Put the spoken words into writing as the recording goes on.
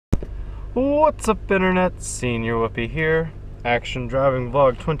What's up, internet? Senior Whoopy here. Action driving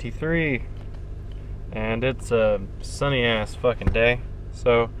vlog 23. And it's a sunny ass fucking day.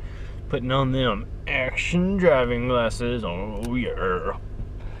 So, putting on them action driving glasses. Oh yeah.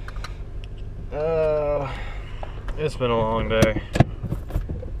 It's been a long day.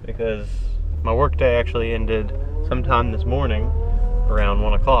 Because my work day actually ended sometime this morning around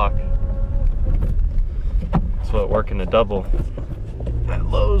 1 o'clock. That's what working a double at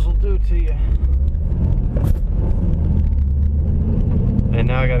Lowe's will do to you. And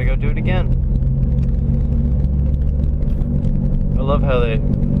now I gotta go do it again. I love how they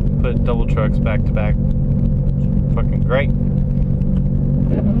put double trucks back to back. It's fucking great.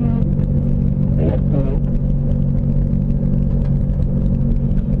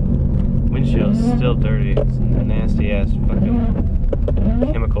 Windshield's still dirty. It's nasty ass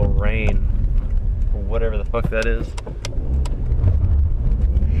fucking chemical rain. Or whatever the fuck that is.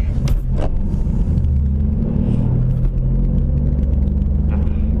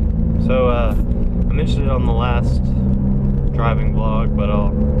 So, I mentioned it on the last driving vlog, but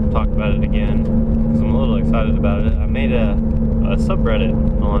I'll talk about it again because I'm a little excited about it. I made a subreddit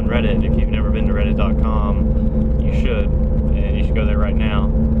on Reddit. If you've never been to reddit.com, you should, and you should go there right now.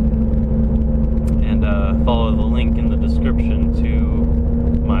 And follow the link in the description to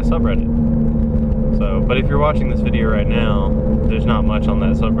my subreddit. So, but if you're watching this video right now, there's not much on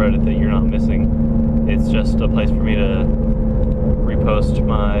that subreddit that you're not missing. It's just a place for me to repost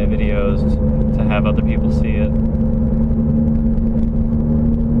my videos to have other people see it.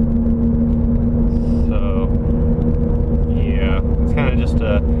 So, yeah, it's kind of just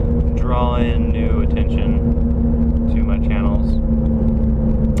to draw in new attention to my channels,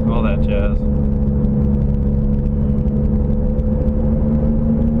 all that jazz.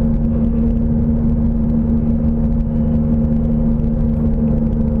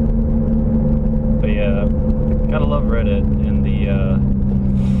 But yeah, gotta love Reddit. And the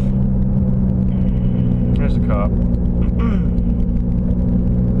there's a cop.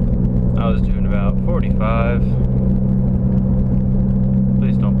 I was doing about 45.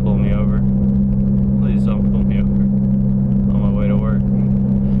 Please don't pull me over. Please don't pull me over on my way to work.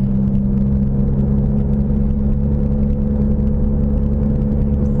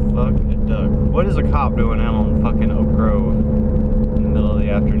 Fuck a duck. What is a cop doing out on fucking Oak Grove in the middle of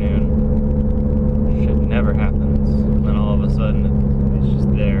the afternoon? Shit never happens. And then all of a sudden it's just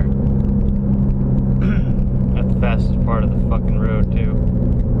there. At the fastest part of the fucking road too.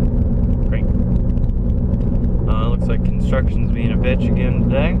 Great. Looks like construction's being a bitch again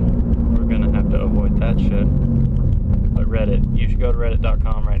today. We're gonna have to avoid that shit. But Reddit, you should go to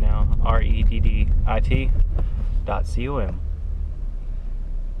reddit.com right now. reddit.com.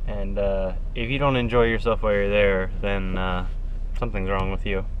 And if you don't enjoy yourself while you're there, then something's wrong with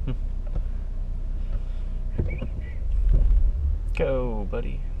you. Go,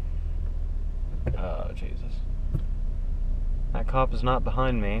 buddy. Oh, Jesus. That cop is not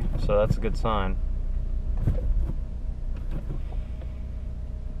behind me, so that's a good sign.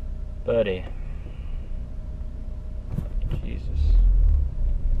 Buddy. Jesus.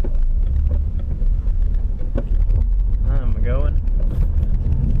 I'm going.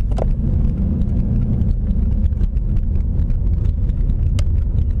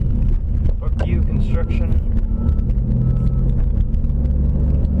 Fuck you, construction.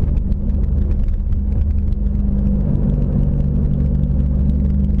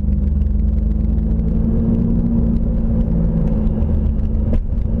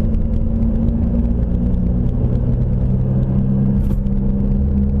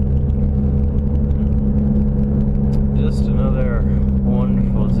 Just another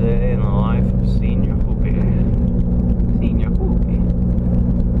wonderful day in the life of Senior Whoopy. Senior Whoopy.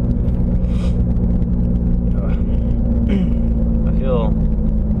 I feel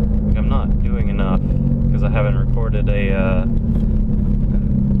like I'm not doing enough because I haven't recorded a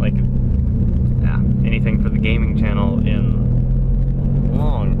anything for the gaming channel in a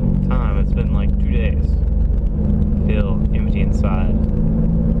long time. It's been like 2 days. I feel empty inside.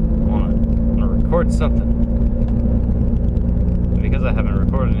 I wanna record something. Because I haven't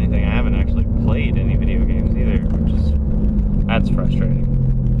recorded anything, I haven't actually played any video games either, that's frustrating.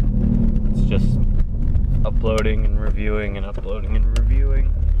 It's just uploading and reviewing and uploading and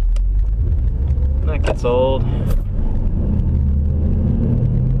reviewing. And that gets old.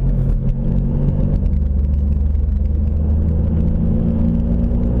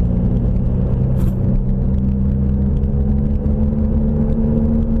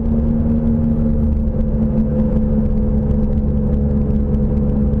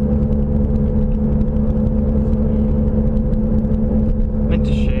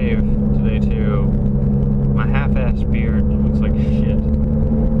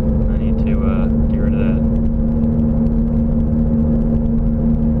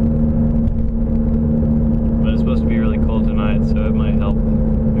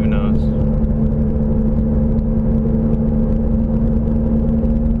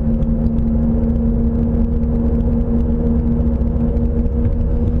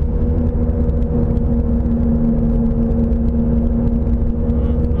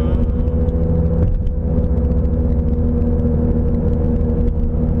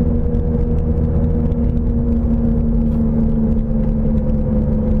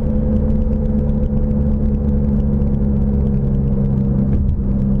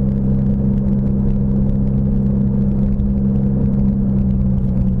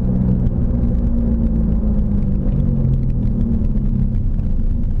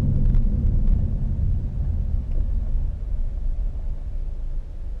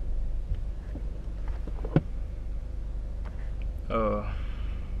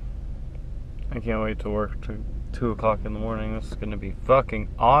 I can't wait to work to 2 o'clock in the morning. This is gonna be fucking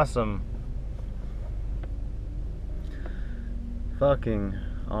awesome. Fucking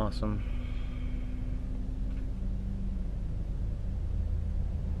awesome.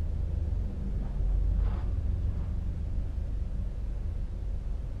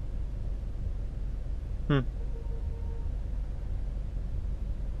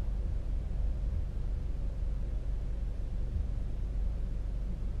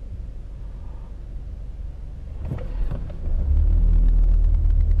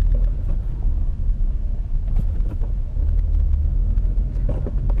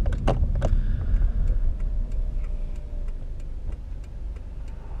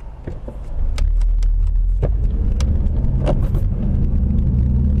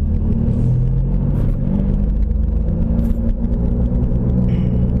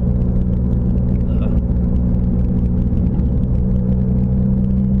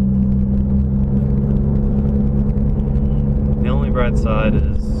 Bright side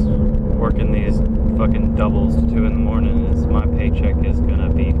is working these fucking doubles to 2 in the morning is my paycheck is gonna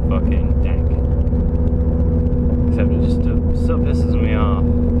be fucking dank. Except it just still pisses me off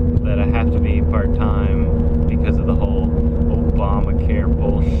that I have to be part-time because of the whole Obamacare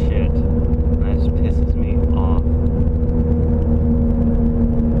bullshit. And that just pisses me off.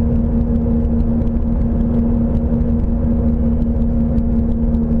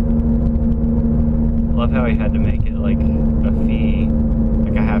 Love how he had to make it like a fee,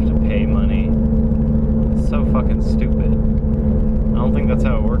 like I have to pay money. It's so fucking stupid. I don't think that's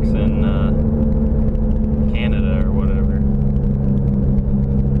how it works in Canada or whatever.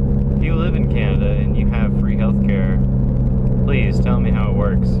 If you live in Canada and you have free healthcare, please tell me how it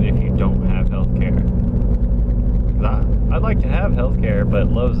works if you don't have healthcare. I'd like to have healthcare, but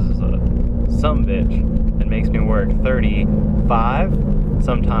Lowe's is a sumbitch that makes me work 35,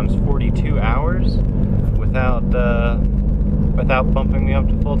 sometimes 42 hours without bumping me up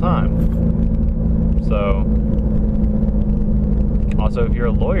to full time. So, also if you're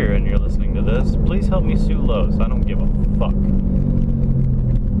a lawyer and you're listening to this, please help me sue Lowe's. I don't give a fuck.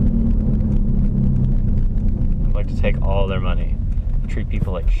 I'd like to take all their money, treat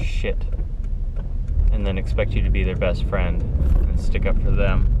people like shit, and then expect you to be their best friend and stick up for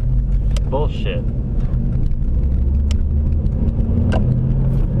them. Bullshit.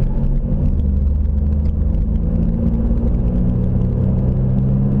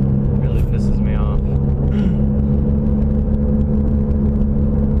 Really pisses me off.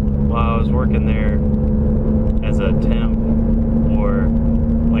 While I was working there as a temp, or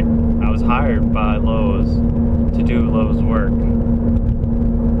like I was hired by Lowe's to do Lowe's work,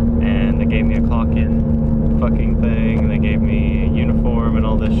 and they gave me a clock-in fucking thing, they gave me a uniform and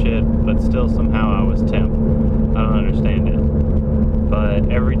all this shit, but still somehow I was temp. I don't understand it.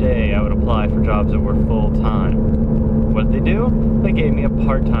 But every day I would apply for jobs that were full-time. What did they do? They gave me a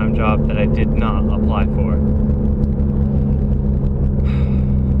part-time job that I did not apply for.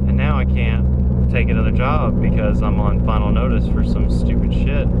 And now I can't take another job because I'm on final notice for some stupid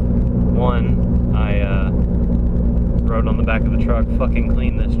shit. One, I wrote on the back of the truck, fucking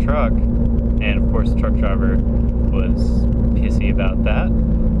clean this truck. And of course the truck driver was pissy about that.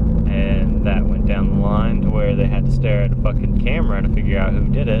 And that went down the line to where they had to stare at a fucking camera to figure out who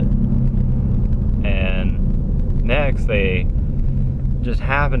did it. And next they just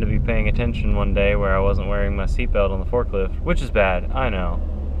happened to be paying attention one day where I wasn't wearing my seatbelt on the forklift, which is bad, I know.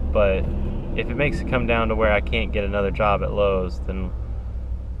 But if it makes it come down to where I can't get another job at Lowe's, then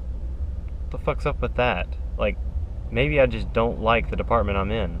what the fuck's up with that? Like, maybe I just don't like the department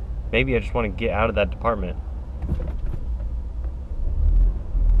I'm in. Maybe I just want to get out of that department.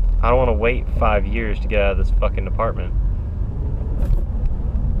 I don't want to wait 5 years to get out of this fucking department.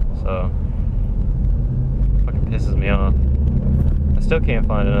 So, fucking pisses me off. I still can't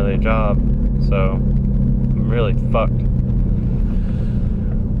find another job, so I'm really fucked.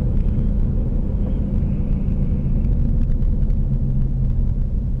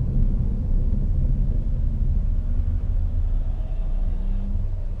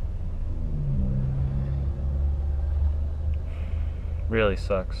 Really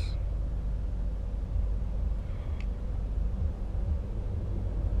sucks.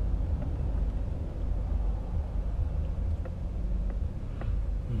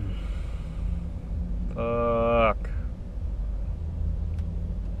 Fuck.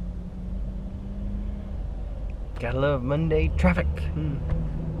 Gotta love Monday traffic.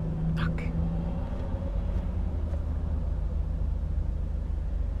 Fuck.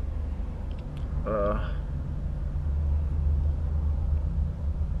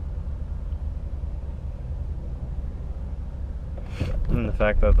 And the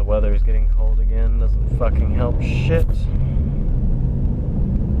fact that the weather is getting cold again doesn't fucking help shit.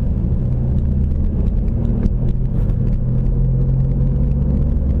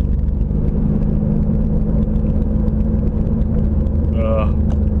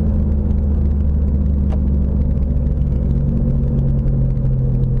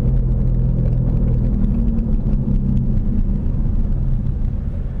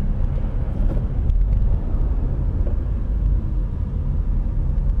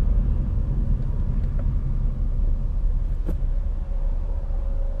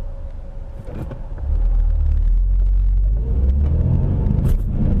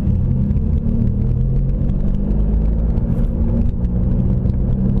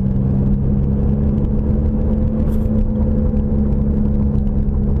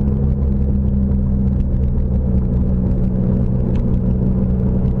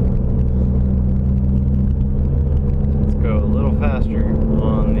 Faster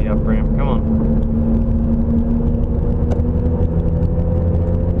on the up ramp. Come on.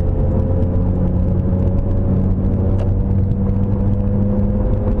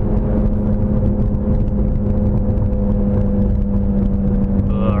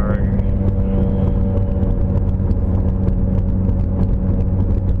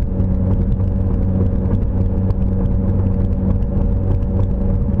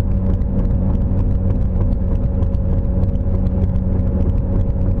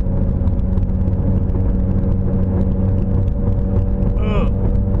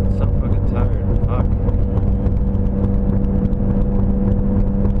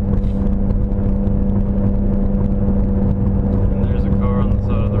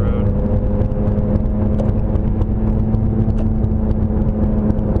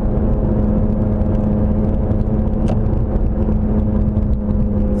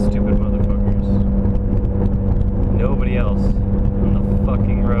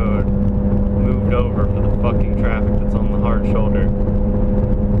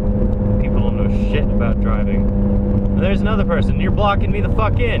 There's another person. You're blocking me the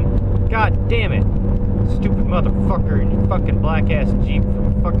fuck in. God damn it. Stupid motherfucker in your fucking black ass Jeep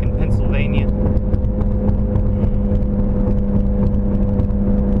from fucking Pennsylvania.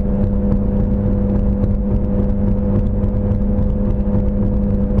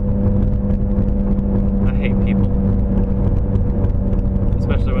 I hate people.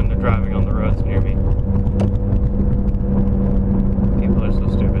 Especially when they're driving on the roads near me. People are so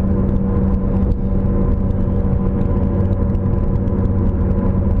stupid.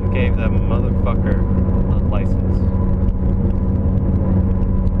 Gave that motherfucker a license.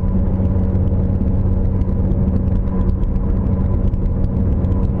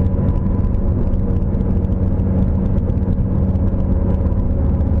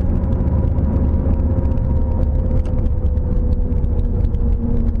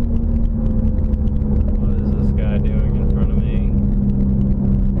 What is this guy doing in front of me?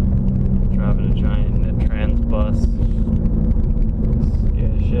 Driving a giant trans bus.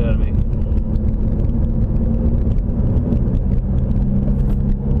 Shit out of me.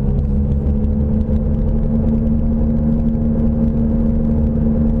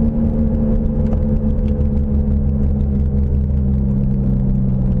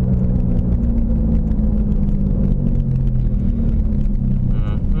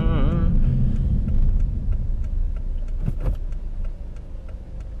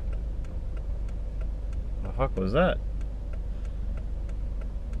 The fuck was that?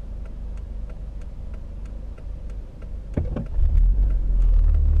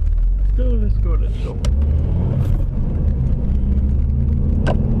 Let's go.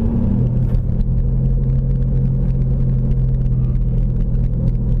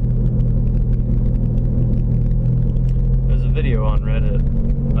 There's a video on Reddit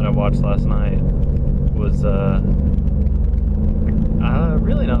that I watched last night. It was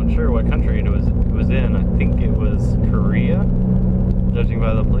really not sure what country it was in. I think it was Korea, judging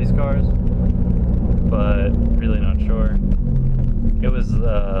by the police cars, but really not sure. It was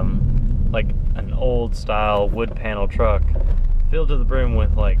like an old style wood panel truck filled to the brim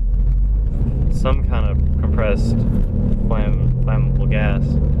with like some kind of compressed flammable gas,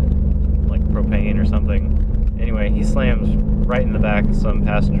 like propane or something. Anyway, he slams right in the back of some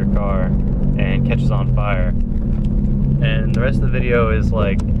passenger car and catches on fire. And the rest of the video is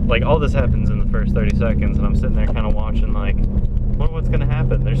like all this happens in the first 30 seconds, and I'm sitting there kind of watching like, wonder what's gonna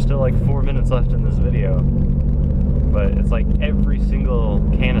happen. There's still like 4 minutes left in this video. But it's like every single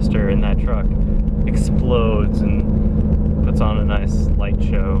canister in that truck explodes and puts on a nice light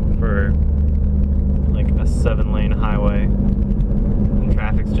show for like a 7-lane highway. And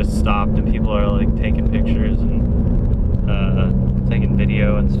traffic's just stopped and people are like taking pictures and taking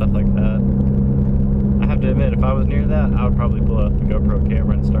video and stuff like that. I have to admit, if I was near that, I would probably pull out the GoPro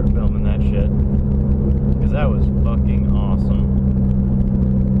camera and start filming that shit. Because that was fucking awesome.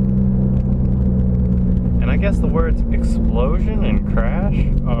 And I guess the words explosion and crash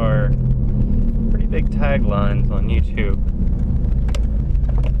are pretty big taglines on YouTube.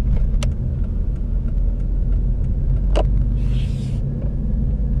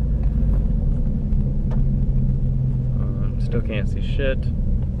 Still can't see shit.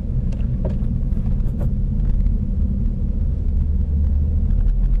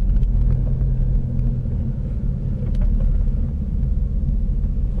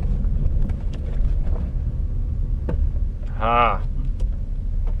 Ah.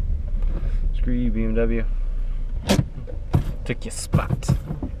 Screw you, BMW. Took your spot.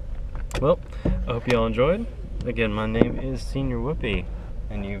 Well, I hope you all enjoyed. Again, my name is Senior Whoopy,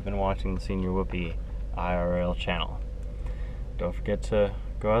 and you've been watching the Senior Whoopy IRL channel. Don't forget to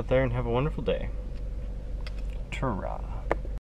go out there and have a wonderful day. Ta-ra.